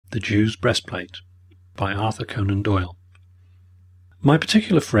The Jew's Breastplate by Arthur Conan Doyle. My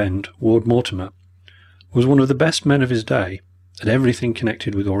particular friend, Ward Mortimer, was one of the best men of his day at everything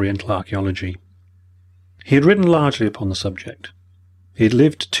connected with Oriental archaeology. He had written largely upon the subject. He had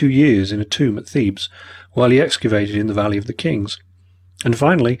lived 2 years in a tomb at Thebes while he excavated in the Valley of the Kings, and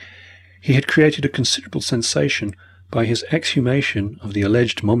finally he had created a considerable sensation by his exhumation of the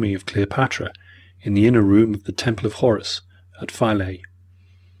alleged mummy of Cleopatra in the inner room of the Temple of Horus at Philae.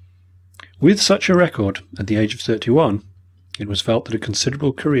 With such a record, at the age of 31, it was felt that a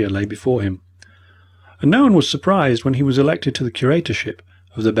considerable career lay before him, and no one was surprised when he was elected to the curatorship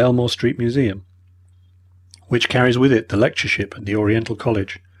of the Belmore Street Museum, which carries with it the lectureship at the Oriental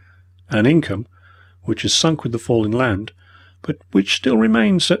College, and an income which has sunk with the fall in land, but which still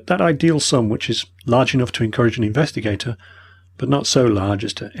remains at that ideal sum which is large enough to encourage an investigator, but not so large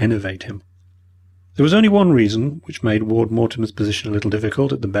as to enervate him. There was only one reason which made Ward Mortimer's position a little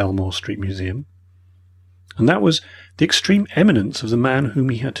difficult at the Belmore Street Museum, and that was the extreme eminence of the man whom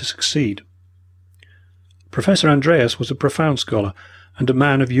he had to succeed. Professor Andreas was a profound scholar and a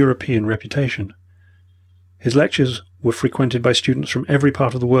man of European reputation. His lectures were frequented by students from every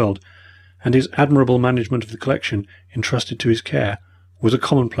part of the world, and his admirable management of the collection entrusted to his care was a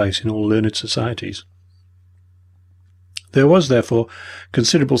commonplace in all learned societies. There was, therefore,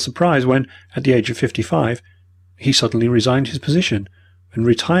 considerable surprise when, at the age of 55, he suddenly resigned his position and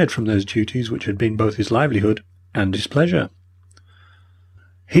retired from those duties which had been both his livelihood and his pleasure.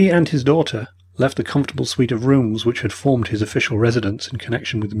 He and his daughter left the comfortable suite of rooms which had formed his official residence in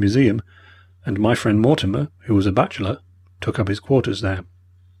connection with the museum, and my friend Mortimer, who was a bachelor, took up his quarters there.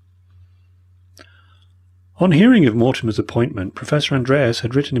 On hearing of Mortimer's appointment, Professor Andreas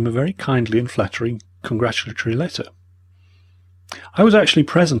had written him a very kindly and flattering congratulatory letter. I was actually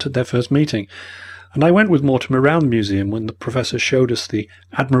present at their first meeting, and I went with Mortimer round the museum when the professor showed us the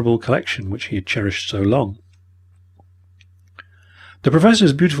admirable collection which he had cherished so long. The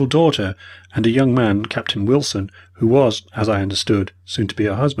professor's beautiful daughter and a young man, Captain Wilson, who was, as I understood, soon to be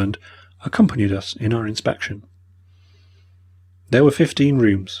her husband, accompanied us in our inspection. There were 15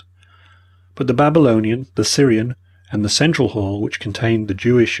 rooms, but the Babylonian, the Syrian, and the central hall, which contained the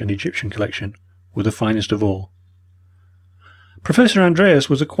Jewish and Egyptian collection, were the finest of all. Professor Andreas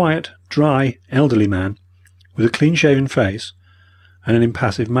was a quiet, dry, elderly man, with a clean-shaven face and an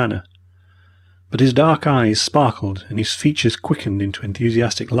impassive manner, but his dark eyes sparkled and his features quickened into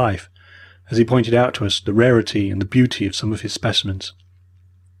enthusiastic life as he pointed out to us the rarity and the beauty of some of his specimens.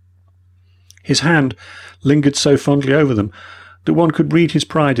 His hand lingered so fondly over them that one could read his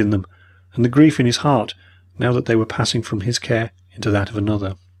pride in them and the grief in his heart now that they were passing from his care into that of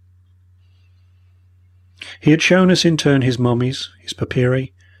another. He had shown us in turn his mummies, his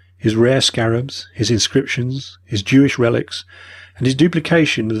papyri, his rare scarabs, his inscriptions, his Jewish relics, and his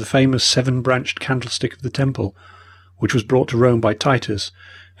duplication of the famous 7-branched candlestick of the temple, which was brought to Rome by Titus,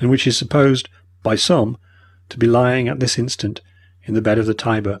 and which is supposed, by some, to be lying at this instant in the bed of the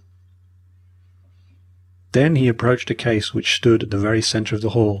Tiber. Then he approached a case which stood at the very centre of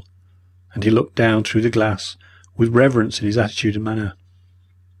the hall, and he looked down through the glass with reverence in his attitude and manner.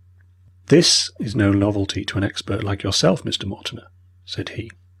 "This is no novelty to an expert like yourself, Mr. Mortimer," said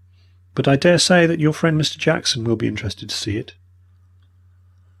he, "but I dare say that your friend Mr. Jackson will be interested to see it."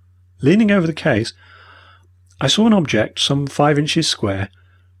 Leaning over the case, I saw an object some 5 inches square,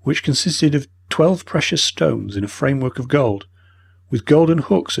 which consisted of 12 precious stones in a framework of gold, with golden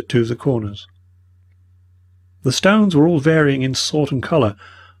hooks at 2 of the corners. The stones were all varying in sort and colour,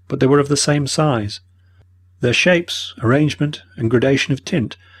 but they were of the same size. Their shapes, arrangement, and gradation of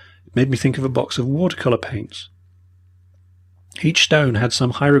tint made me think of a box of watercolour paints. Each stone had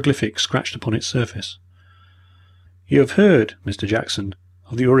some hieroglyphic scratched upon its surface. "You have heard, Mr. Jackson,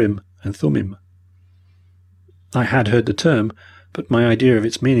 of the Urim and Thummim?" I had heard the term, but my idea of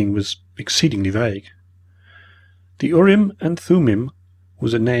its meaning was exceedingly vague. The Urim and Thummim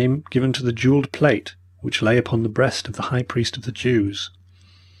was a name given to the jewelled plate which lay upon the breast of the high priest of the Jews.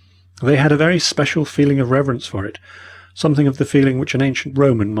 They had a very special feeling of reverence for it, something of the feeling which an ancient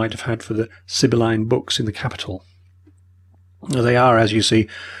Roman might have had for the Sibylline books in the Capitol. They are, as you see,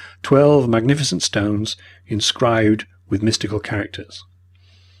 12 magnificent stones inscribed with mystical characters.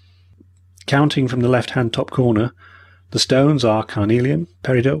 Counting from the left-hand top corner, the stones are carnelian,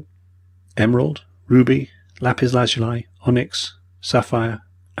 peridot, emerald, ruby, lapis lazuli, onyx, sapphire,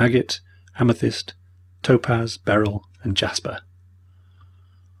 agate, amethyst, topaz, beryl, and jasper.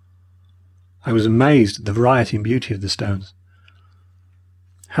 I was amazed at the variety and beauty of the stones.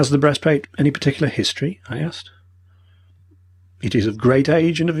 "Has the breastplate any particular history?" I asked. "It is of great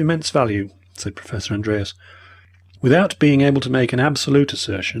age and of immense value," said Professor Andreas. Without being able to make an absolute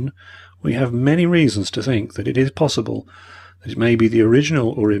assertion, we have many reasons to think that it is possible that it may be the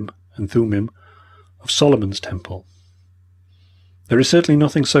original Urim and Thummim of Solomon's temple. There is certainly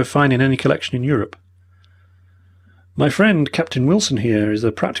nothing so fine in any collection in Europe. My friend Captain Wilson here is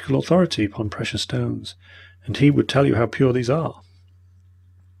a practical authority upon precious stones, and he would tell you how pure these are.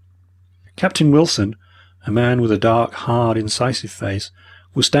 Captain Wilson, a man with a dark, hard, incisive face,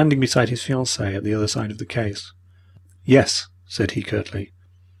 was standing beside his fiancée at the other side of the case. "Yes," said he curtly,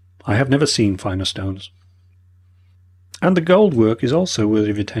 "I have never seen finer stones. And the gold work is also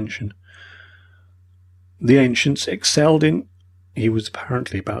worthy of attention. The ancients excelled in—" He was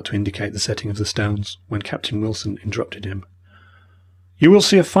apparently about to indicate the setting of the stones, when Captain Wilson interrupted him. "You will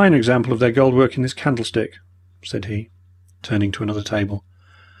see a fine example of their gold work in this candlestick," said he, turning to another table,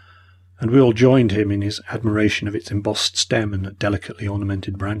 and we all joined him in his admiration of its embossed stem and delicately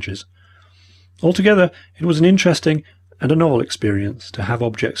ornamented branches. Altogether, it was an interesting and a novel experience to have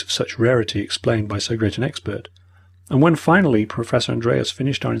objects of such rarity explained by so great an expert, and when finally Professor Andreas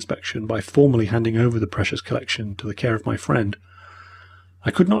finished our inspection by formally handing over the precious collection to the care of my friend, I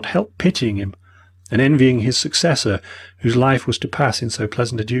could not help pitying him and envying his successor, whose life was to pass in so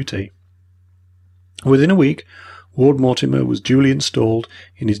pleasant a duty. Within a week, Ward Mortimer was duly installed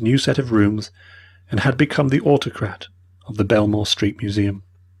in his new set of rooms and had become the autocrat of the Belmore Street Museum.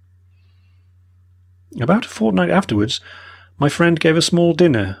 About a fortnight afterwards, my friend gave a small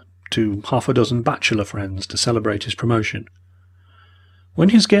dinner to half a dozen bachelor friends to celebrate his promotion. When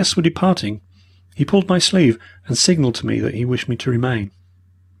his guests were departing, he pulled my sleeve and signalled to me that he wished me to remain.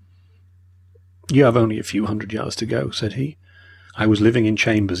 "You have only a few hundred yards to go," said he. "I was living in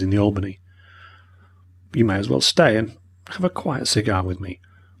chambers in the Albany. You may as well stay and have a quiet cigar with me.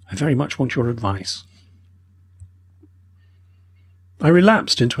 I very much want your advice." I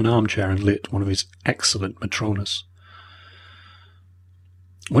relapsed into an armchair and lit one of his excellent Matronas.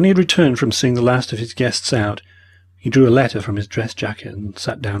 When he had returned from seeing the last of his guests out, he drew a letter from his dress jacket and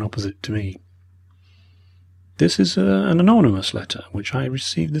sat down opposite to me. "This is an anonymous letter which I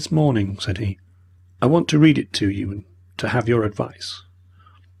received this morning," said he. "I want to read it to you and to have your advice."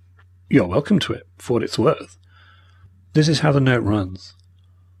 "You're welcome to it, for what it's worth." This is how the note runs.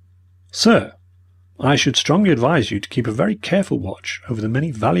 "Sir, I should strongly advise you to keep a very careful watch over the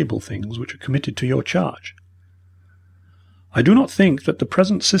many valuable things which are committed to your charge. I do not think that the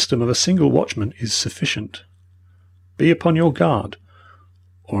present system of a single watchman is sufficient. Be upon your guard,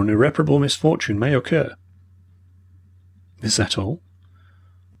 or an irreparable misfortune may occur." "Is that all?"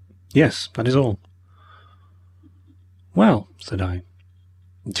 "Yes, that is all." "Well," said I,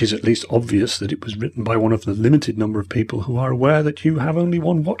 "it is at least obvious that it was written by one of the limited number of people who are aware that you have only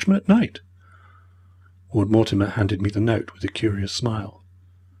one watchman at night." Ward Mortimer handed me the note with a curious smile.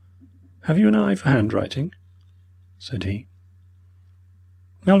 "Have you an eye for handwriting?" said he.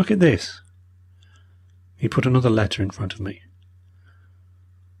 "Now look at this." He put another letter in front of me.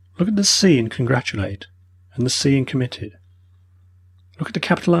 "Look at the C in congratulate and the C in committed. Look at the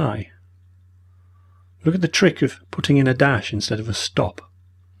capital I. Look at the trick of putting in a dash instead of a stop.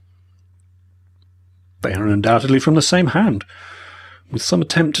 They are undoubtedly from the same hand, with some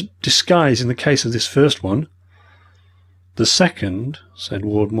attempt at disguise in the case of this first one. The second," said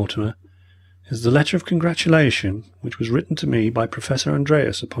Ward Mortimer, "is the letter of congratulation which was written to me by Professor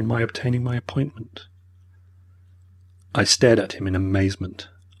Andreas upon my obtaining my appointment." I stared at him in amazement.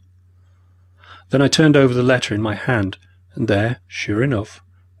 Then I turned over the letter in my hand, and there, sure enough,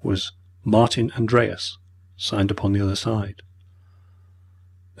 was Martin Andreas signed upon the other side.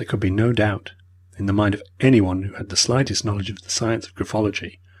 There could be no doubt, in the mind of anyone who had the slightest knowledge of the science of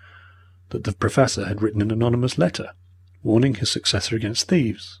graphology, that the professor had written an anonymous letter, warning his successor against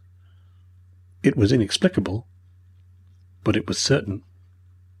thieves. It was inexplicable, but it was certain.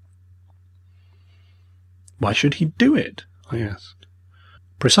 "Why should he do it?" I asked.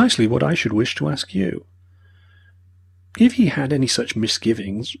 "Precisely what I should wish to ask you. If he had any such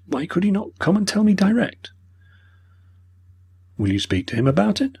misgivings, why could he not come and tell me direct?" "Will you speak to him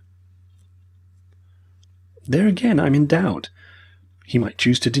about it?" "There again I'm in doubt. He might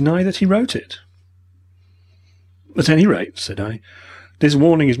choose to deny that he wrote it." "At any rate," said I, "this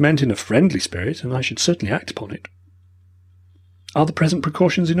warning is meant in a friendly spirit, and I should certainly act upon it. Are the present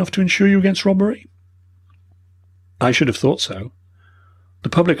precautions enough to ensure you against robbery?" "I should have thought so. The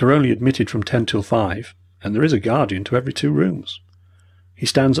public are only admitted from 10 till 5, and there is a guardian to every 2 rooms. He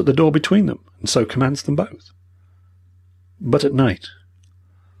stands at the door between them, and so commands them both." "But at night?"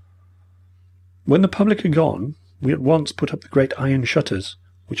 "When the public are gone, we at once put up the great iron shutters,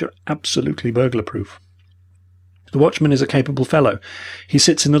 which are absolutely burglar-proof. The watchman is a capable fellow. He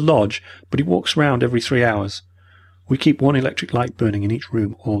sits in the lodge, but he walks round every 3 hours. We keep one electric light burning in each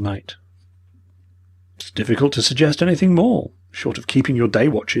room all night. It's difficult to suggest anything more, short of keeping your day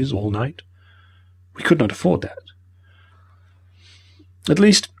watches all night. We could not afford that. At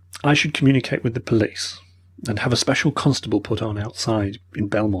least I should communicate with the police, and have a special constable put on outside in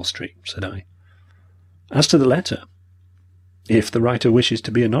Belmore Street, said I. As to the letter, if the writer wishes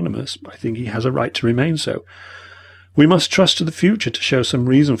to be anonymous, I think he has a right to remain so. We must trust to the future to show some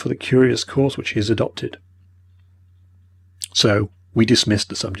reason for the curious course which he has adopted. So we dismissed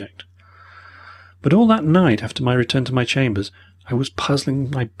the subject. But all that night, after my return to my chambers, I was puzzling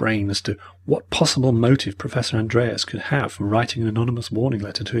my brain as to what possible motive Professor Andreas could have for writing an anonymous warning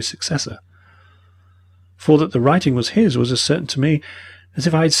letter to his successor. For that the writing was his was as certain to me as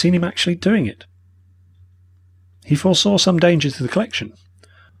if I had seen him actually doing it. He foresaw some danger to the collection.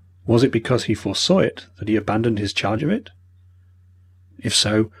 Was it because he foresaw it that he abandoned his charge of it? If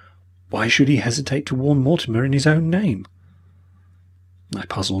so, why should he hesitate to warn Mortimer in his own name? I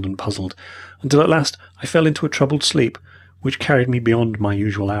puzzled and puzzled, until at last I fell into a troubled sleep, which carried me beyond my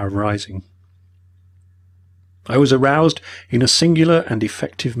usual hour of rising. I was aroused in a singular and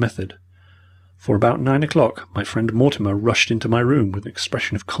effective method, for about 9 o'clock my friend Mortimer rushed into my room with an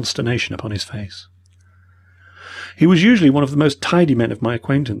expression of consternation upon his face. He was usually one of the most tidy men of my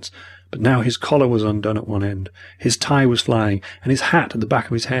acquaintance, but now his collar was undone at one end, his tie was flying, and his hat at the back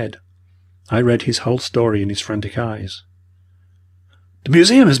of his head. I read his whole story in his frantic eyes. "The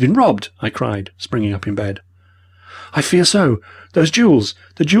museum has been robbed!" I cried, springing up in bed. "I fear so. Those jewels,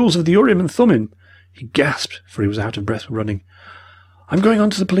 the jewels of the Urim and Thummim!" He gasped, for he was out of breath with running. "I'm going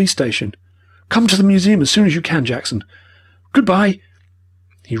on to the police station. Come to the museum as soon as you can, Jackson. Goodbye!"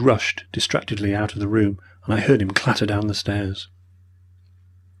 He rushed distractedly out of the room, and I heard him clatter down the stairs.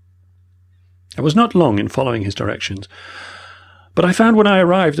 I was not long in following his directions, but I found when I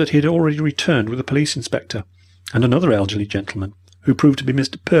arrived that he had already returned with a police inspector and another elderly gentleman, who proved to be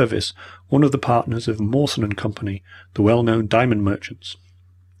Mr. Purvis, one of the partners of Mawson and Company, the well-known diamond merchants.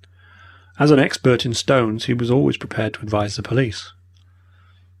 As an expert in stones, he was always prepared to advise the police.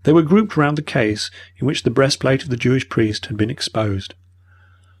 They were grouped round the case in which the breastplate of the Jewish priest had been exposed.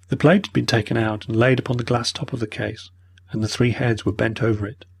 The plate had been taken out and laid upon the glass top of the case, and the 3 heads were bent over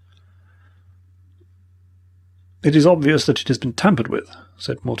it. "It is obvious that it has been tampered with,"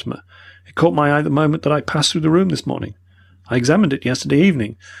 said Mortimer. "It caught my eye the moment that I passed through the room this morning. I examined it yesterday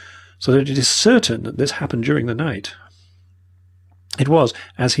evening, so that it is certain that this happened during the night." It was,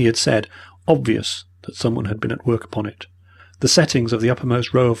 as he had said, obvious that someone had been at work upon it. The settings of the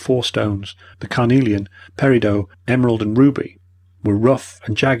uppermost row of 4 stones, the carnelian, peridot, emerald, and ruby, were rough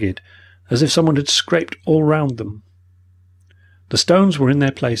and jagged, as if someone had scraped all round them. The stones were in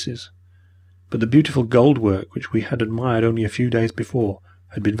their places, but the beautiful gold work which we had admired only a few days before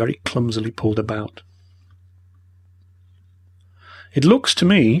had been very clumsily pulled about. "It looks to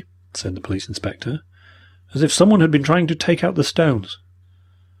me," said the police inspector, "as if someone had been trying to take out the stones."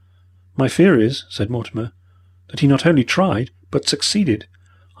 "My fear is," said Mortimer, "that he not only tried, but succeeded.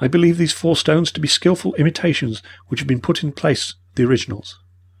 I believe these 4 stones to be skilful imitations which have been put in place of the originals."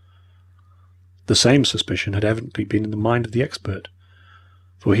 The same suspicion had evidently been in the mind of the expert,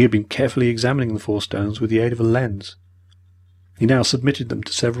 for he had been carefully examining the 4 stones with the aid of a lens. He now submitted them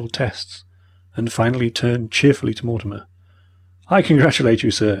to several tests, and finally turned cheerfully to Mortimer. "I congratulate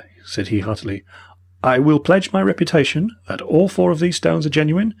you, sir," said he heartily. "I will pledge my reputation that all 4 of these stones are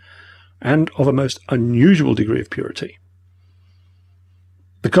genuine, and of a most unusual degree of purity."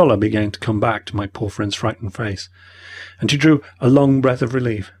 The colour began to come back to my poor friend's frightened face, and he drew a long breath of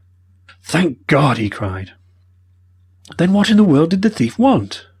relief. "Thank God!" he cried. "Then what in the world did the thief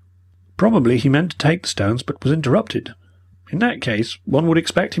want?" "Probably he meant to take the stones, but was interrupted. In that case, one would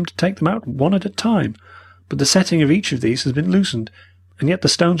expect him to take them out one at a time, but the setting of each of these has been loosened, and yet the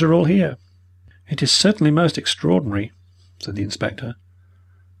stones are all here." "It is certainly most extraordinary," said the inspector.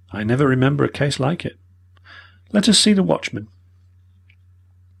 "I never remember a case like it. Let us see the watchman."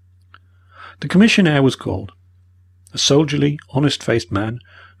 The commissionaire was called, a soldierly, honest-faced man,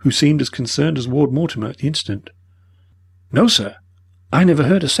 who seemed as concerned as Ward Mortimer at the incident. "No, sir, I never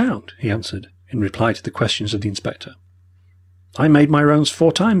heard a sound," he answered, in reply to the questions of the inspector. "I made my rounds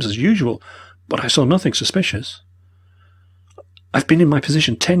 4 times as usual, but I saw nothing suspicious. I've been in my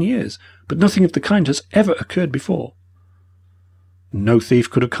position 10 years, but nothing of the kind has ever occurred before." "No thief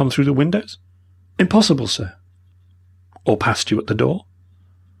could have come through the windows?" "Impossible, sir." "Or passed you at the door?"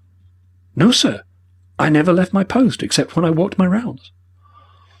 "No, sir. I never left my post except when I walked my rounds."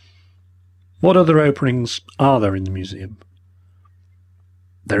 "What other openings are there in the museum?"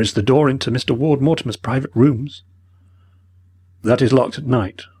 "There is the door into Mr. Ward Mortimer's private rooms." "That is locked at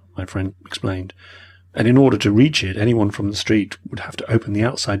night," my friend explained. and in order to reach it, anyone from the street would have to open the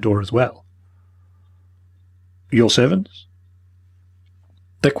outside door as well. Your servants?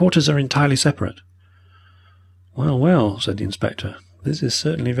 Their quarters are entirely separate. Well, well, said the inspector, this is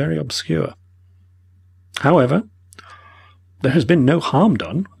certainly very obscure. However, there has been no harm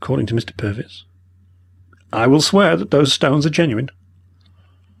done, according to Mr. Purvis. I will swear that those stones are genuine.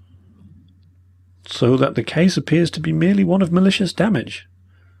 So that the case appears to be merely one of malicious damage.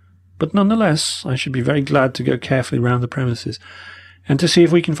 But nonetheless, I should be very glad to go carefully round the premises, and to see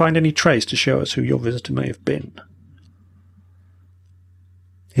if we can find any trace to show us who your visitor may have been.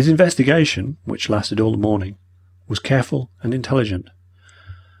 His investigation, which lasted all the morning, was careful and intelligent,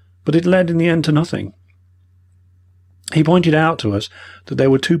 but it led in the end to nothing. He pointed out to us that there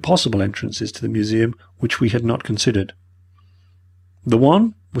were two possible entrances to the museum which we had not considered. The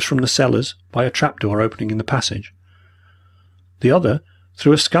one was from the cellars by a trapdoor opening in the passage. The other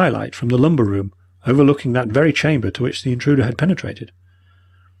through a skylight from the lumber room overlooking that very chamber to which the intruder had penetrated.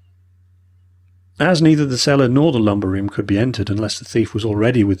 As neither the cellar nor the lumber room could be entered unless the thief was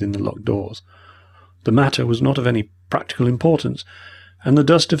already within the locked doors, the matter was not of any practical importance, and the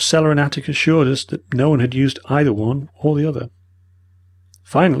dust of cellar and attic assured us that no one had used either one or the other.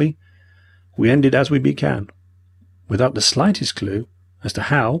 Finally, we ended as we began, without the slightest clue as to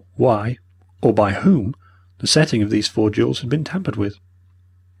how, why, or by whom the setting of these 4 jewels had been tampered with.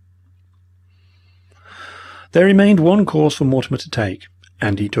 There remained one course for Mortimer to take,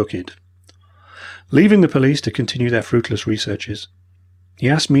 and he took it. Leaving the police to continue their fruitless researches, he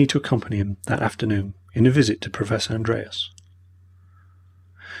asked me to accompany him that afternoon in a visit to Professor Andreas.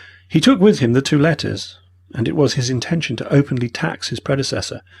 He took with him the 2 letters, and it was his intention to openly tax his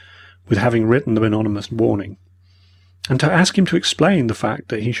predecessor with having written the anonymous warning, and to ask him to explain the fact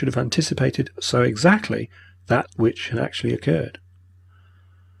that he should have anticipated so exactly that which had actually occurred.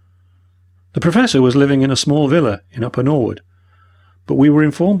 The professor was living in a small villa in Upper Norwood, but we were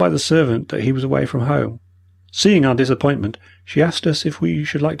informed by the servant that he was away from home. Seeing our disappointment, she asked us if we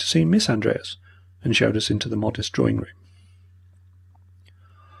should like to see Miss Andreas, and showed us into the modest drawing-room.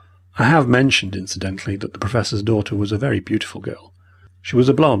 I have mentioned, incidentally, that the professor's daughter was a very beautiful girl. She was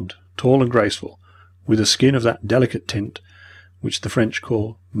a blonde, tall and graceful, with a skin of that delicate tint which the French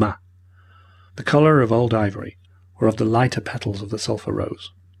call mat, the colour of old ivory, or of the lighter petals of the sulphur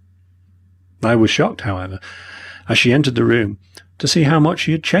rose. I was shocked, however, as she entered the room, to see how much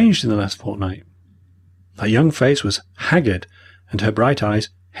she had changed in the last fortnight. Her young face was haggard, and her bright eyes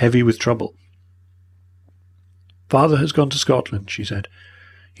heavy with trouble. "Father has gone to Scotland," she said.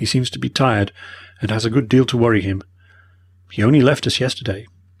 "He seems to be tired, and has a good deal to worry him. He only left us yesterday."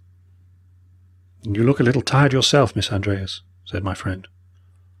 "You look a little tired yourself, Miss Andreas," said my friend.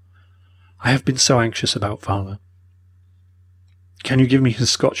 "I have been so anxious about father." "Can you give me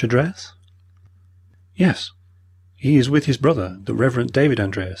his Scotch address?" "Yes. He is with his brother, the Reverend David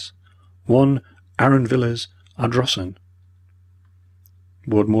Andreas, 1 Arran Villas, Ardrossan."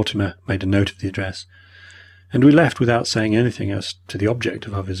 Lord Mortimer made a note of the address, and we left without saying anything as to the object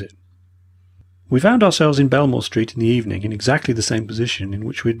of our visit. We found ourselves in Belmore Street in the evening in exactly the same position in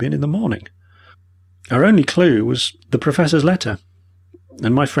which we had been in the morning. Our only clue was the professor's letter,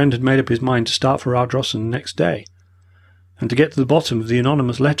 and my friend had made up his mind to start for Ardrossan next day, and to get to the bottom of the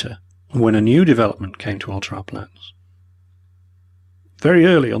anonymous letter, when a new development came to alter our plans. Very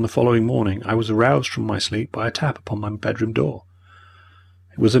early on the following morning I was aroused from my sleep by a tap upon my bedroom door.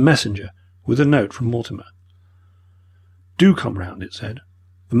 It was a messenger with a note from Mortimer. "Do come round," it said.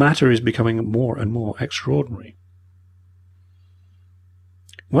 "The matter is becoming more and more extraordinary."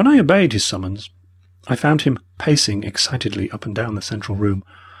 When I obeyed his summons, I found him pacing excitedly up and down the central room,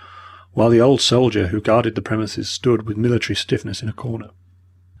 while the old soldier who guarded the premises stood with military stiffness in a corner.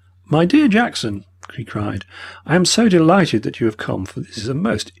 "My dear Jackson," he cried, "I am so delighted that you have come, for this is a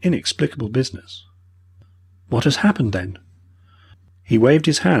most inexplicable business." "What has happened, then?" He waved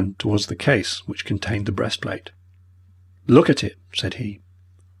his hand towards the case which contained the breastplate. "Look at it," said he.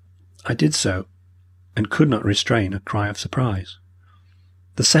 I did so, and could not restrain a cry of surprise.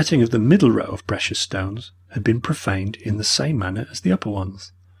 The setting of the middle row of precious stones had been profaned in the same manner as the upper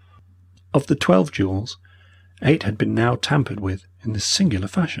ones. Of the 12 jewels, 8 had been now tampered with in this singular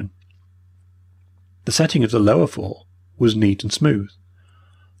fashion. The setting of the lower 4 was neat and smooth,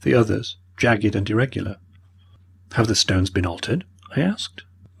 the others jagged and irregular. "Have the stones been altered?" I asked.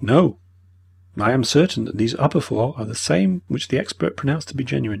 "No. I am certain that these upper 4 are the same which the expert pronounced to be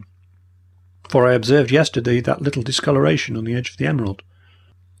genuine, for I observed yesterday that little discoloration on the edge of the emerald.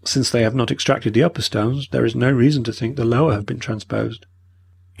 Since they have not extracted the upper stones, there is no reason to think the lower have been transposed."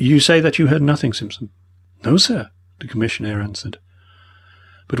 "You say that you heard nothing, Simpson?" "No, sir," the commissioner answered.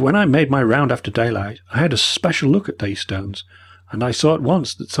 But when I made my round after daylight, I had a special look at these stones, and I saw at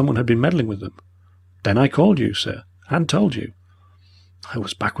once that someone had been meddling with them. Then I called you, sir, and told you. I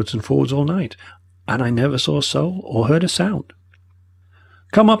was backwards and forwards all night, and I never saw a soul or heard a sound."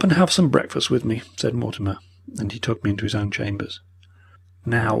 "Come up and have some breakfast with me," said Mortimer, and he took me into his own chambers.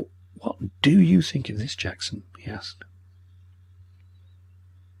 "Now, what do you think of this, Jackson?" he asked.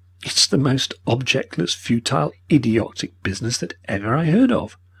 "It's the most objectless, futile, idiotic business that ever I heard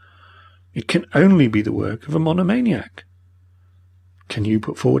of. It can only be the work of a monomaniac. Can you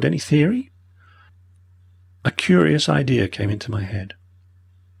put forward any theory?" A curious idea came into my head.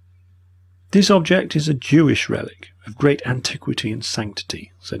 "This object is a Jewish relic of great antiquity and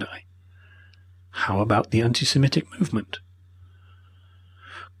sanctity," said I. "How about the anti-Semitic movement?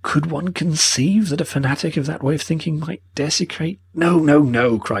 Could one conceive that a fanatic of that way of thinking might desecrate—" "No, no,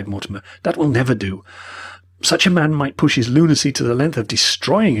 no," cried Mortimer. "That will never do. Such a man might push his lunacy to the length of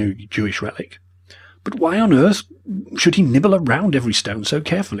destroying a Jewish relic. But why on earth should he nibble around every stone so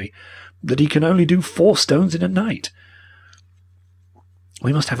carefully that he can only do 4 stones in a night?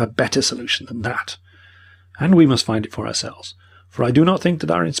 We must have a better solution than that, and we must find it for ourselves, for I do not think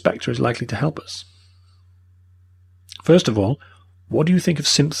that our inspector is likely to help us. First of all, what do you think of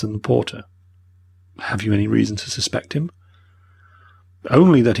Simpson the porter? Have you any reason to suspect him?"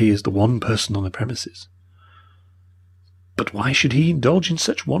 "Only that he is the one person on the premises." "But why should he indulge in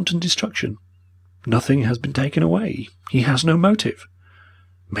such wanton destruction? Nothing has been taken away. He has no motive.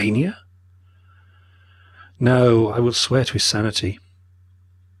 Mania?" "No, I will swear to his sanity."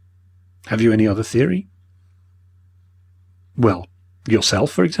 "Have you any other theory?" "Well,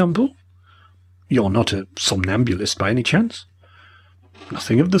 yourself, for example. You're not a somnambulist by any chance?"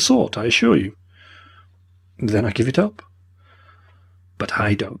 "Nothing of the sort, I assure you." "Then I give it up." "But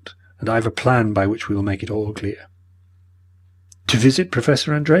I don't, and I have a plan by which we will make it all clear." "To visit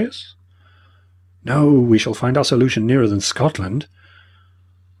Professor Andreas?" "No, we shall find our solution nearer than Scotland."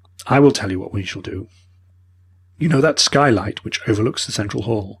 "I will tell you what we shall do. You know that skylight which overlooks the central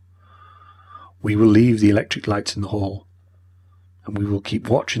hall? We will leave the electric lights in the hall, and we will keep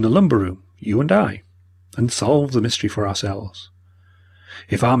watch in the lumber room, you and I, and solve the mystery for ourselves.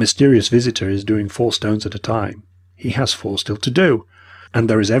 If our mysterious visitor is doing 4 stones at a time, he has 4 still to do, and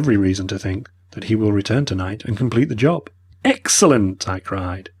there is every reason to think that he will return tonight and complete the job." "Excellent!" I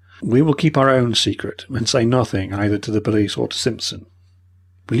cried. "We will keep our own secret, and say nothing either to the police or to Simpson.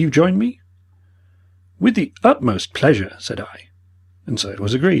 Will you join me?" "With the utmost pleasure," said I, and so it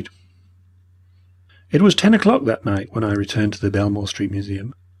was agreed. It was 10 o'clock that night when I returned to the Belmore Street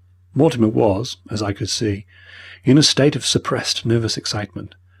Museum. Mortimer was, as I could see, in a state of suppressed nervous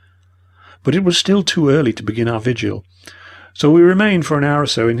excitement. But it was still too early to begin our vigil, so we remained for an hour or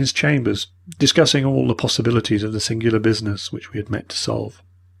so in his chambers, discussing all the possibilities of the singular business which we had met to solve.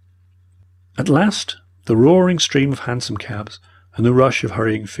 At last the roaring stream of hansom cabs and the rush of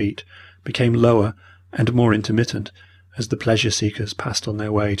hurrying feet became lower and more intermittent as the pleasure-seekers passed on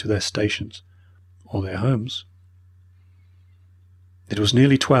their way to their stations or their homes. It was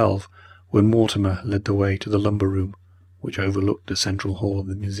nearly 12 when Mortimer led the way to the lumber room which overlooked the central hall of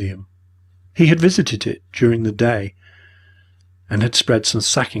the museum. He had visited it during the day and had spread some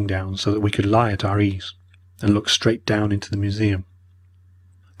sacking down so that we could lie at our ease and look straight down into the museum.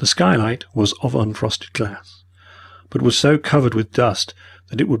 The skylight was of unfrosted glass, but was so covered with dust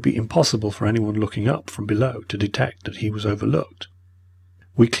that it would be impossible for anyone looking up from below to detect that he was overlooked.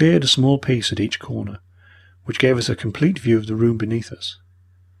 We cleared a small piece at each corner, which gave us a complete view of the room beneath us.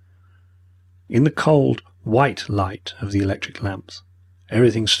 In the cold, white light of the electric lamps,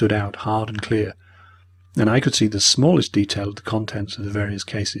 everything stood out hard and clear, and I could see the smallest detail of the contents of the various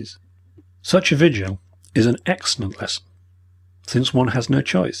cases. Such a vigil is an excellent lesson, since one has no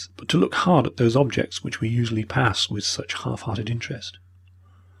choice but to look hard at those objects which we usually pass with such half-hearted interest.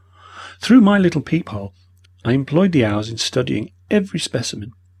 Through my little peephole, I employed the hours in studying every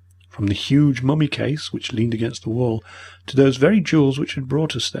specimen, from the huge mummy case which leaned against the wall to those very jewels which had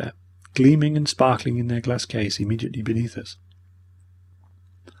brought us there, gleaming and sparkling in their glass case immediately beneath us.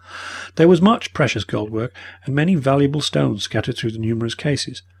 There was much precious gold work and many valuable stones scattered through the numerous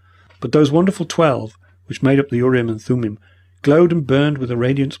cases, but those wonderful 12 which made up the Urim and Thummim glowed and burned with a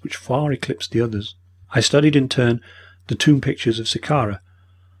radiance which far eclipsed the others. I studied in turn the tomb pictures of Saqqara,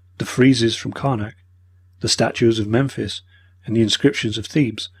 the friezes from Karnak, the statues of Memphis, and the inscriptions of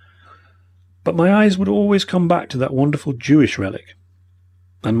Thebes, but my eyes would always come back to that wonderful Jewish relic,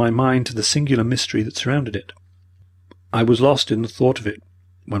 and my mind to the singular mystery that surrounded it. I was lost in the thought of it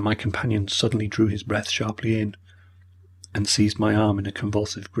when my companion suddenly drew his breath sharply in and seized my arm in a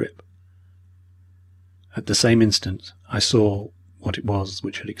convulsive grip. At the same instant I saw, what it was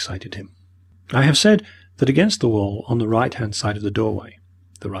which had excited him. I have said that against the wall on the right-hand side of the doorway,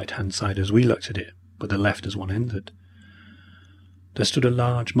 the right-hand side as we looked at it, but the left as one entered, there stood a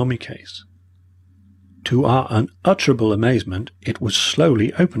large mummy case. To our unutterable amazement, it was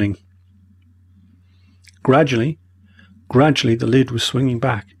slowly opening. Gradually the lid was swinging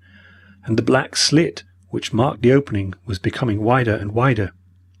back, and the black slit which marked the opening was becoming wider and wider.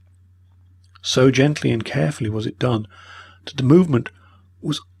 So gently and carefully was it done that the movement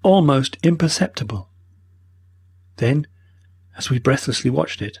was almost imperceptible. Then, as we breathlessly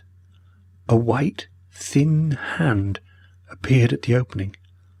watched it, a white, thin hand appeared at the opening,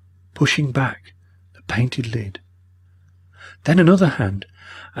 pushing back the painted lid. Then another hand,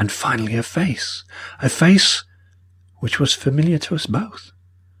 and finally a face which was familiar to us both,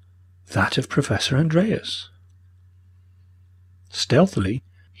 that of Professor Andreas. Stealthily,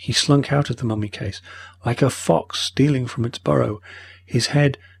 he slunk out of the mummy case, like a fox stealing from its burrow, his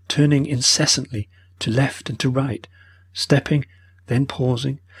head turning incessantly to left and to right, stepping, then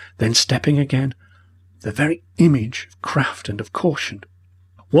pausing, then stepping again, the very image of craft and of caution.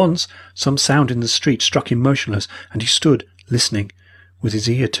 Once some sound in the street struck him motionless, and he stood, listening, with his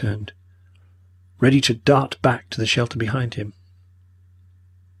ear turned, ready to dart back to the shelter behind him.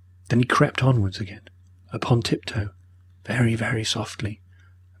 Then he crept onwards again, upon tiptoe, very, very softly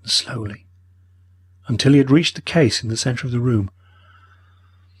and slowly, until he had reached the case in the centre of the room.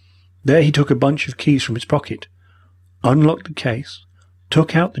 There he took a bunch of keys from his pocket, unlocked the case,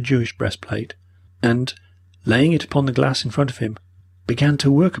 took out the Jewish breastplate, and, laying it upon the glass in front of him, began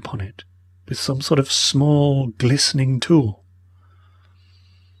to work upon it with some sort of small, glistening tool.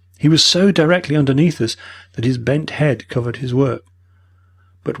 He was so directly underneath us that his bent head covered his work,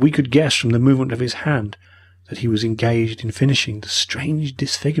 but we could guess from the movement of his hand that he was engaged in finishing the strange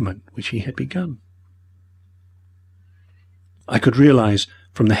disfigurement which he had begun. I could realize,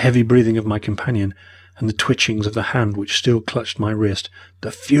 from the heavy breathing of my companion and the twitchings of the hand which still clutched my wrist,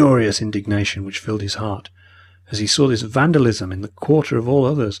 the furious indignation which filled his heart, as he saw this vandalism in the quarter of all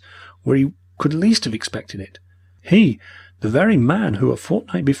others, where he could least have expected it. He, the very man who a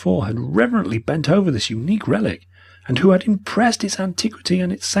fortnight before had reverently bent over this unique relic, and who had impressed its antiquity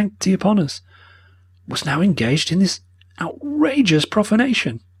and its sanctity upon us, was now engaged in this outrageous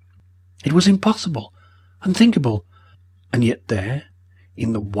profanation. It was impossible, unthinkable, and yet there,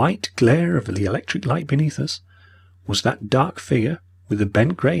 in the white glare of the electric light beneath us, was that dark figure with the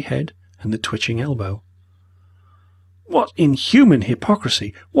bent grey head and the twitching elbow. What inhuman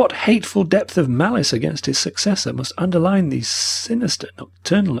hypocrisy, what hateful depth of malice against his successor must underline these sinister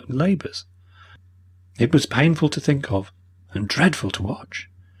nocturnal labours! It was painful to think of, and dreadful to watch.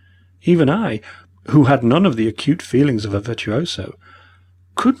 Even I, who had none of the acute feelings of a virtuoso,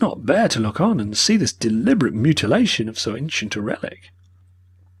 could not bear to look on and see this deliberate mutilation of so ancient a relic.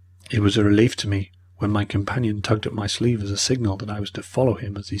 It was a relief to me when my companion tugged at my sleeve as a signal that I was to follow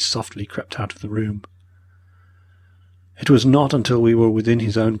him as he softly crept out of the room. It was not until we were within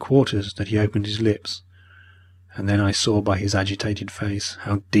his own quarters that he opened his lips, and then I saw by his agitated face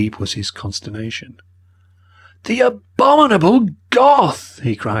how deep was his consternation. "The abominable Goth!"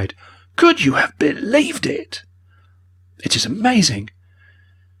 he cried. "Could you have believed it? It is amazing.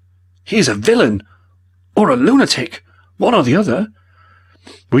 He is a villain, or a lunatic, one or the other.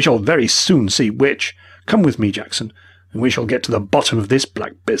 We shall very soon see which. Come with me, Jackson, and we shall get to the bottom of this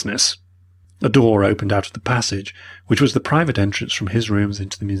black business." A door opened out of the passage, which was the private entrance from his rooms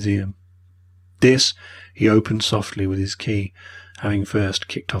into the museum. This he opened softly with his key, having first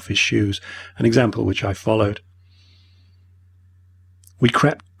kicked off his shoes, an example which I followed. We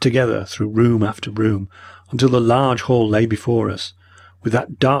crept together through room after room, until the large hall lay before us, with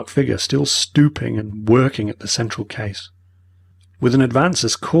that dark figure still stooping and working at the central case. With an advance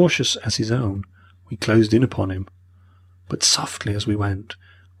as cautious as his own, we closed in upon him, but softly as we went.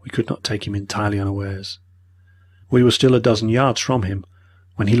 We could not take him entirely unawares. We were still a dozen yards from him,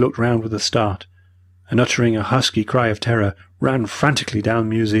 when he looked round with a start, and uttering a husky cry of terror, ran frantically down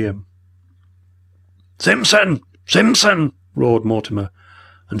the museum. "Simpson! Simpson!" roared Mortimer,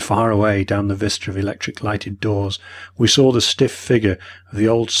 and far away down the vista of electric-lighted doors we saw the stiff figure of the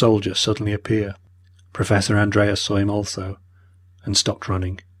old soldier suddenly appear. Professor Andreas saw him also, and stopped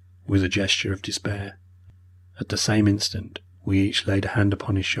running, with a gesture of despair. At the same instant we each laid a hand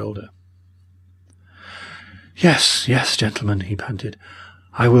upon his shoulder. "Yes, yes, gentlemen," he panted.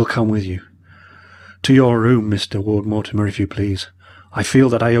 "I will come with you. To your room, Mr. Ward Mortimer, if you please. I feel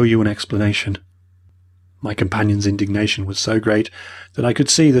that I owe you an explanation." My companion's indignation was so great that I could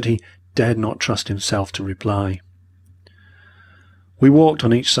see that he dared not trust himself to reply. We walked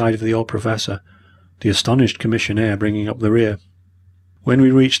on each side of the old professor, the astonished commissionaire bringing up the rear. When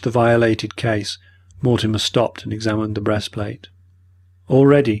we reached the violated case, Mortimer stopped and examined the breastplate.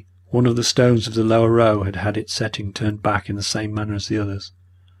 Already, one of the stones of the lower row had had its setting turned back in the same manner as the others.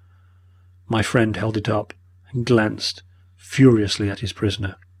 My friend held it up and glanced furiously at his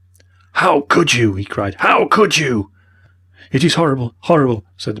prisoner. "How could you?" he cried. "How could you?" "It is horrible, horrible,"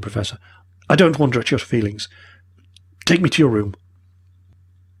 said the Professor. "I don't wonder at your feelings. Take me to your room."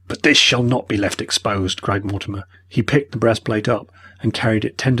 "But this shall not be left exposed," cried Mortimer. He picked the breastplate up and carried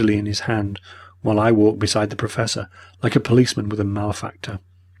it tenderly in his hand, while I walked beside the Professor, like a policeman with a malefactor.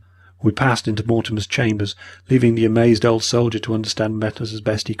 We passed into Mortimer's chambers, leaving the amazed old soldier to understand matters as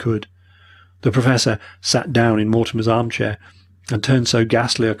best he could. The Professor sat down in Mortimer's armchair and turned so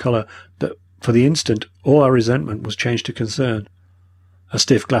ghastly a colour that, for the instant, all our resentment was changed to concern. A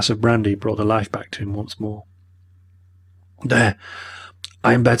stiff glass of brandy brought the life back to him once more. "There,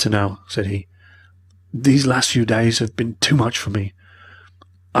 I am better now," said he. "These last few days have been too much for me.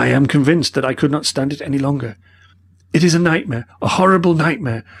 I am convinced that I could not stand it any longer. It is a nightmare, a horrible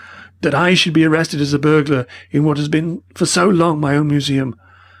nightmare, that I should be arrested as a burglar in what has been for so long my own museum.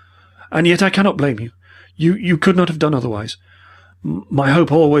 And yet I cannot blame you. You could not have done otherwise. My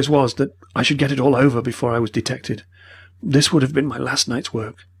hope always was that I should get it all over before I was detected. This would have been my last night's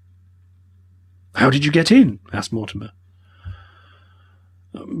work." "How did you get in?" asked Mortimer.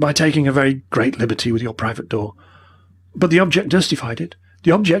 "By taking a very great liberty with your private door. But the object justified it.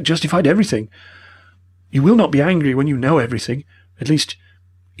 The object justified everything. You will not be angry when you know everything. At least,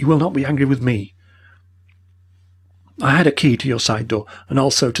 you will not be angry with me. I had a key to your side door, and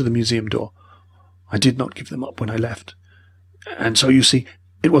also to the museum door. I did not give them up when I left. And so, you see,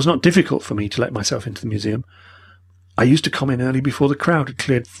 it was not difficult for me to let myself into the museum. I used to come in early before the crowd had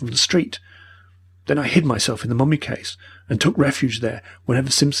cleared from the street. Then I hid myself in the mummy case, and took refuge there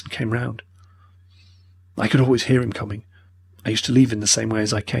whenever Simpson came round. I could always hear him coming. I used to leave in the same way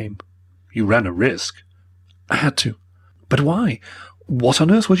as I came." "You ran a risk." "I had to. But why? What on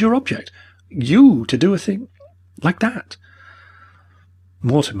earth was your object? You to do a thing like that?"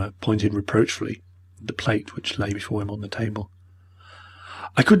 Mortimer pointed reproachfully at the plate which lay before him on the table.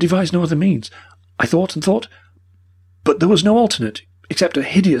 "I could devise no other means. I thought and thought, but there was no alternate, except a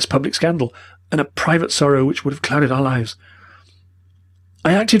hideous public scandal, and a private sorrow which would have clouded our lives.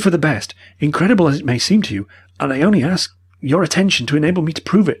 I acted for the best, incredible as it may seem to you, and I only ask your attention to enable me to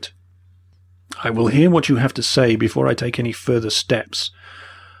prove it." "I will hear what you have to say before I take any further steps,"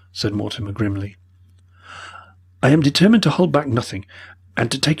 said Mortimer grimly. "I am determined to hold back nothing, and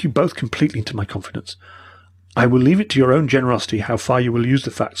to take you both completely into my confidence. I will leave it to your own generosity how far you will use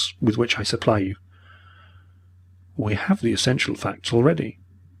the facts with which I supply you." "We have the essential facts already."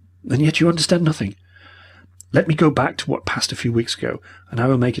 "And yet you understand nothing. Let me go back to what passed a few weeks ago, and I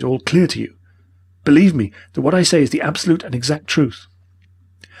will make it all clear to you. Believe me that what I say is the absolute and exact truth.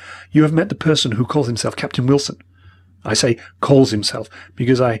 You have met the person who calls himself Captain Wilson. I say calls himself,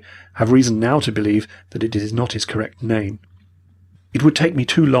 because I have reason now to believe that it is not his correct name. It would take me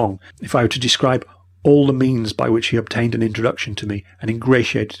too long if I were to describe all the means by which he obtained an introduction to me and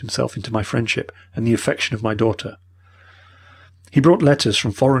ingratiated himself into my friendship and the affection of my daughter. He brought letters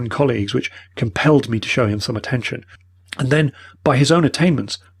from foreign colleagues which compelled me to show him some attention, and then, by his own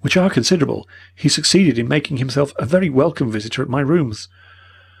attainments, which are considerable, he succeeded in making himself a very welcome visitor at my rooms.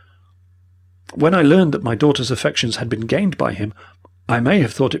 When I learned that my daughter's affections had been gained by him, I may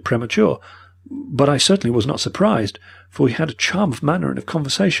have thought it premature, but I certainly was not surprised, for he had a charm of manner and of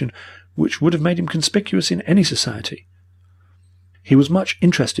conversation which would have made him conspicuous in any society. He was much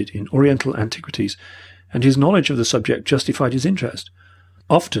interested in Oriental antiquities, and his knowledge of the subject justified his interest.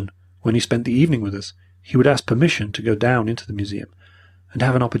 Often, when he spent the evening with us, he would ask permission to go down into the museum, and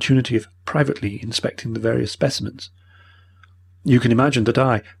have an opportunity of privately inspecting the various specimens. You can imagine that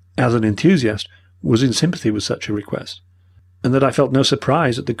I, as an enthusiast, was in sympathy with such a request, and that I felt no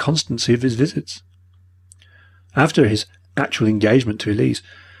surprise at the constancy of his visits. After his actual engagement to Elise,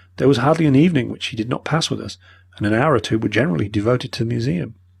 there was hardly an evening which he did not pass with us, and an hour or two were generally devoted to the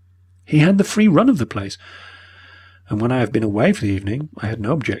museum. He had the free run of the place, and when I have been away for the evening, I had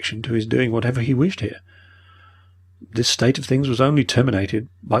no objection to his doing whatever he wished here. This state of things was only terminated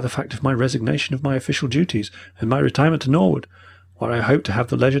by the fact of my resignation of my official duties and my retirement to Norwood, where I hoped to have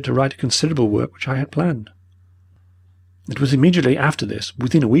the leisure to write a considerable work which I had planned. It was immediately after this,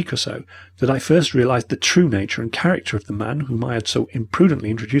 within a week or so, that I first realized the true nature and character of the man whom I had so imprudently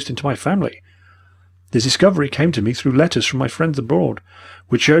introduced into my family. This discovery came to me through letters from my friends abroad,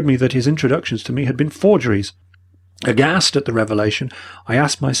 which showed me that his introductions to me had been forgeries. Aghast at the revelation, I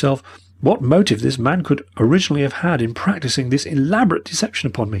asked myself what motive this man could originally have had in practicing this elaborate deception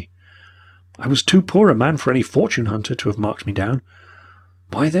upon me. I was too poor a man for any fortune-hunter to have marked me down.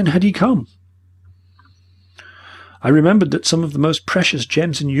 Why then had he come? I remembered that some of the most precious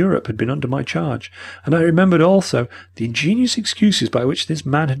gems in Europe had been under my charge, and I remembered also the ingenious excuses by which this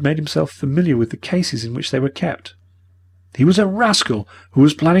man had made himself familiar with the cases in which they were kept. He was a rascal who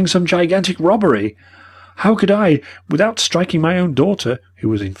was planning some gigantic robbery. How could I, without striking my own daughter, who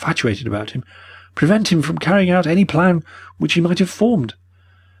was infatuated about him, prevent him from carrying out any plan which he might have formed?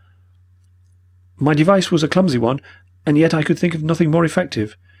 My device was a clumsy one, and yet I could think of nothing more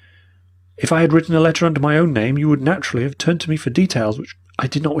effective. If I had written a letter under my own name, you would naturally have turned to me for details which I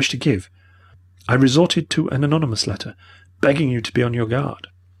did not wish to give. I resorted to an anonymous letter, begging you to be on your guard.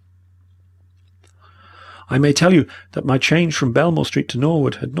 I may tell you that my change from Belmore Street to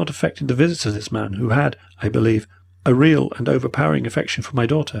Norwood had not affected the visits of this man, who had, I believe, a real and overpowering affection for my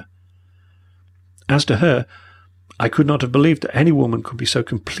daughter. As to her, I could not have believed that any woman could be so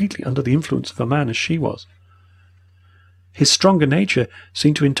completely under the influence of a man as she was. His stronger nature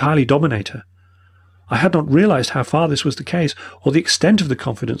seemed to entirely dominate her. I had not realized how far this was the case, or the extent of the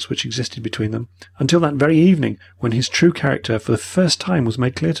confidence which existed between them, until that very evening, when his true character for the first time was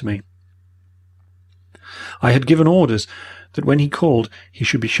made clear to me. I had given orders that when he called he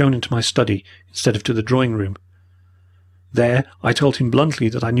should be shown into my study instead of to the drawing-room. There I told him bluntly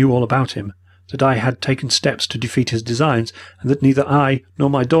that I knew all about him, that I had taken steps to defeat his designs, and that neither I nor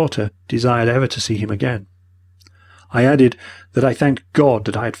my daughter desired ever to see him again. I added that I thanked God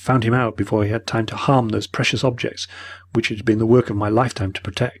that I had found him out before he had time to harm those precious objects which it had been the work of my lifetime to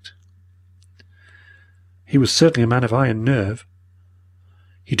protect. He was certainly a man of iron nerve.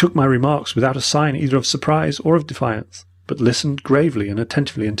 He took my remarks without a sign either of surprise or of defiance, but listened gravely and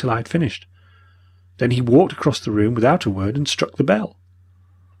attentively until I had finished. Then he walked across the room without a word and struck the bell.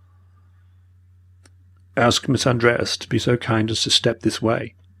 "Ask Miss Andreas to be so kind as to step this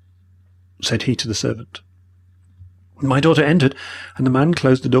way," said he to the servant. My daughter entered, and the man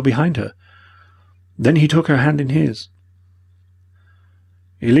closed the door behind her. Then he took her hand in his.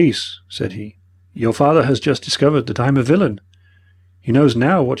 "Elise," said he, "your father has just discovered that I am a villain. He knows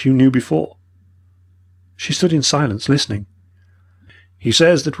now what you knew before." She stood in silence, listening. "He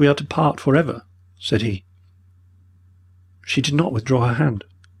says that we are to part forever," said he. She did not withdraw her hand.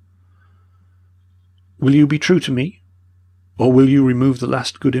 "Will you be true to me, or will you remove the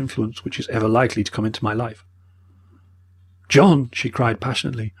last good influence which is ever likely to come into my life?" "John," she cried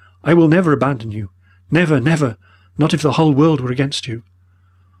passionately, "I will never abandon you. Never, never, not if the whole world were against you."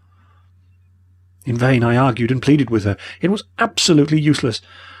 In vain I argued and pleaded with her. It was absolutely useless.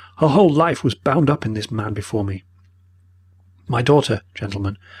 Her whole life was bound up in this man before me. My daughter,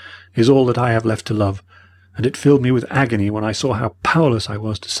 gentlemen, is all that I have left to love, and it filled me with agony when I saw how powerless I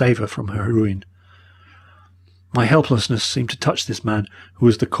was to save her from her ruin. My helplessness seemed to touch this man who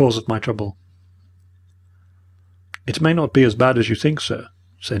was the cause of my trouble. "It may not be as bad as you think, sir,"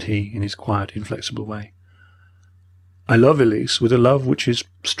 said he, in his quiet, inflexible way. "I love Elise with a love which is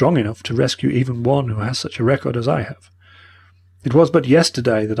strong enough to rescue even one who has such a record as I have. It was but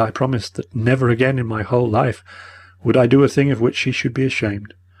yesterday that I promised that never again in my whole life would I do a thing of which she should be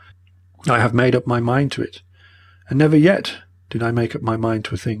ashamed. I have made up my mind to it, and never yet did I make up my mind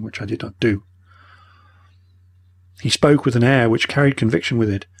to a thing which I did not do." He spoke with an air which carried conviction with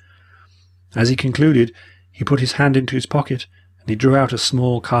it. As he concluded, he put his hand into his pocket, and he drew out a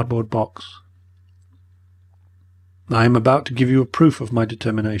small cardboard box. "I am about to give you a proof of my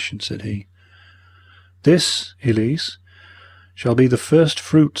determination," said he. "This, Elise, shall be the first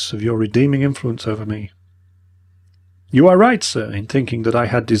fruits of your redeeming influence over me. You are right, sir, in thinking that I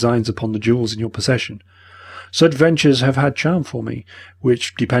had designs upon the jewels in your possession. Such ventures have had charm for me,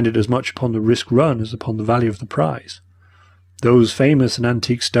 which depended as much upon the risk run as upon the value of the prize. Those famous and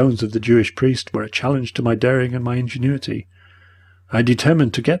antique stones of the Jewish priest were a challenge to my daring and my ingenuity. I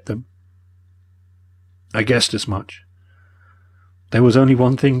determined to get them. I guessed as much. There was only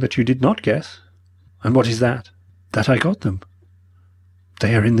one thing that you did not guess. And what is that? That I got them.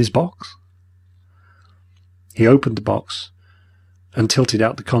 They are in this box." He opened the box and tilted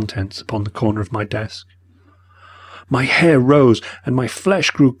out the contents upon the corner of my desk. My hair rose and my flesh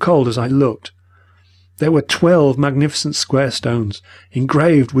grew cold as I looked. There were 12 magnificent square stones,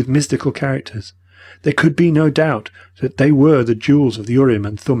 engraved with mystical characters. There could be no doubt that they were the jewels of the Urim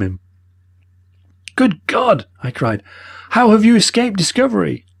and Thummim. "Good God!" I cried. "How have you escaped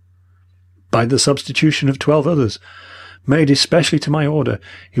discovery?" "By the substitution of 12 others, made especially to my order,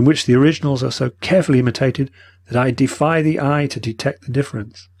 in which the originals are so carefully imitated that I defy the eye to detect the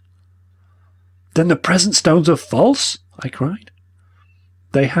difference." "Then the present stones are false?" I cried.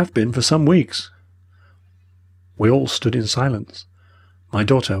 "They have been for some weeks." We all stood in silence, my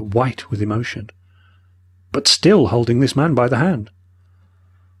daughter white with emotion, but still holding this man by the hand.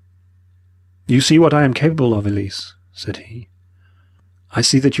 "You see what I am capable of, Elise," said he. "I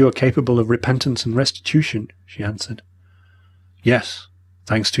see that you are capable of repentance and restitution," she answered. "Yes,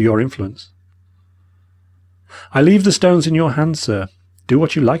 thanks to your influence." "I leave the stones in your hands, sir. Do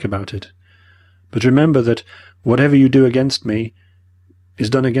what you like about it. But remember that whatever you do against me is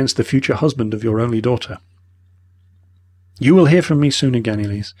done against the future husband of your only daughter. You will hear from me soon again,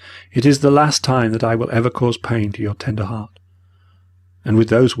 Elise. It is the last time that I will ever cause pain to your tender heart." And with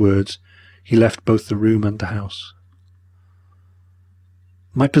those words he left both the room and the house.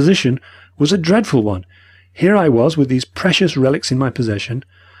 My position was a dreadful one. Here I was with these precious relics in my possession,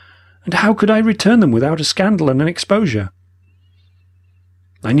 and how could I return them without a scandal and an exposure?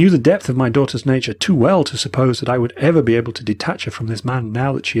 I knew the depth of my daughter's nature too well to suppose that I would ever be able to detach her from this man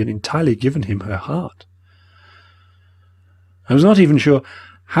now that she had entirely given him her heart. I was not even sure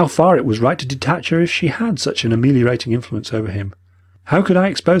how far it was right to detach her if she had such an ameliorating influence over him. How could I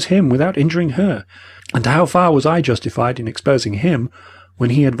expose him without injuring her? And how far was I justified in exposing him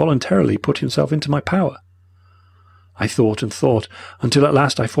when he had voluntarily put himself into my power? I thought and thought, until at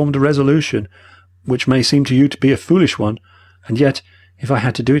last I formed a resolution, which may seem to you to be a foolish one, and yet, if I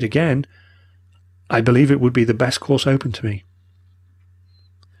had to do it again, I believe it would be the best course open to me.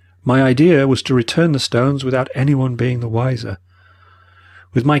 My idea was to return the stones without anyone being the wiser.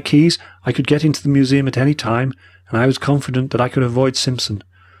 With my keys I could get into the museum at any time, and I was confident that I could avoid Simpson,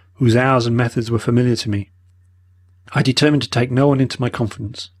 whose hours and methods were familiar to me. I determined to take no one into my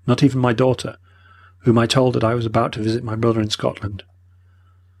confidence, not even my daughter, whom I told that I was about to visit my brother in Scotland.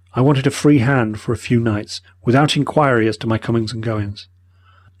 I wanted a free hand for a few nights, without inquiry as to my comings and goings.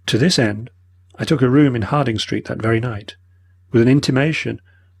 To this end I took a room in Harding Street that very night, with an intimation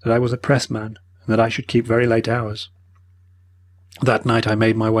that I was a pressman and that I should keep very late hours. That night I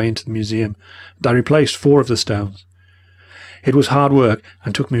made my way into the museum, and I replaced 4 of the stones. It was hard work,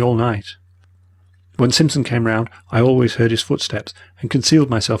 and took me all night. When Simpson came round, I always heard his footsteps, and concealed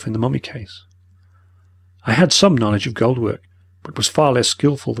myself in the mummy case. I had some knowledge of gold work, but was far less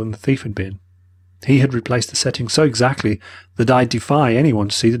skilful than the thief had been. He had replaced the setting so exactly that I defy anyone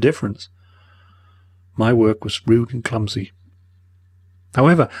to see the difference. My work was rude and clumsy.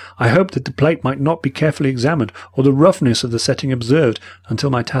 However, I hoped that the plate might not be carefully examined, or the roughness of the setting observed, until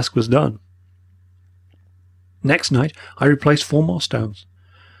my task was done. Next night I replaced 4 more stones,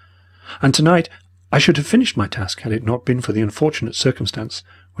 and tonight I should have finished my task had it not been for the unfortunate circumstance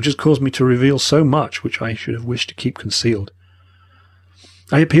which has caused me to reveal so much which I should have wished to keep concealed.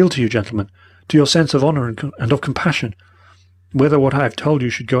 I appeal to you, gentlemen, to your sense of honour and of compassion, whether what I have told you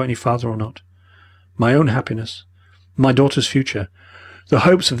should go any farther or not. My own happiness, my daughter's future, the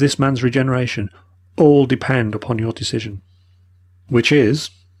hopes of this man's regeneration, all depend upon your decision. Which is,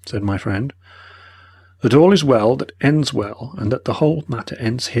 said my friend, that all is well that ends well, and that the whole matter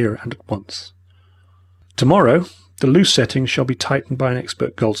ends here and at once. Tomorrow the loose setting shall be tightened by an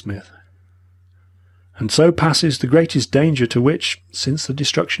expert goldsmith. And so passes the greatest danger to which, since the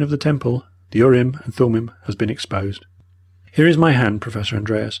destruction of the temple, the Urim and Thummim has been exposed. Here is my hand, Professor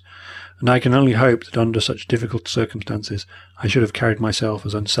Andreas, and I can only hope that under such difficult circumstances I should have carried myself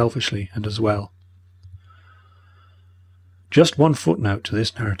as unselfishly and as well. Just one footnote to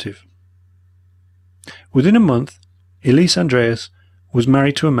this narrative. Within a month, Elise Andreas was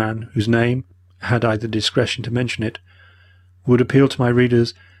married to a man whose name, had I the discretion to mention it, would appeal to my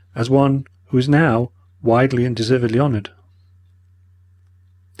readers as one who is now widely and deservedly honoured.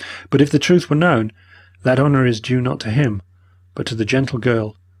 But if the truth were known, that honour is due not to him, but to the gentle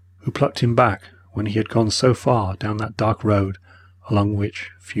girl who plucked him back when he had gone so far down that dark road along which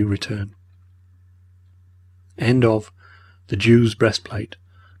few return. End of The Jew's Breastplate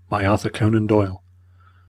by Arthur Conan Doyle.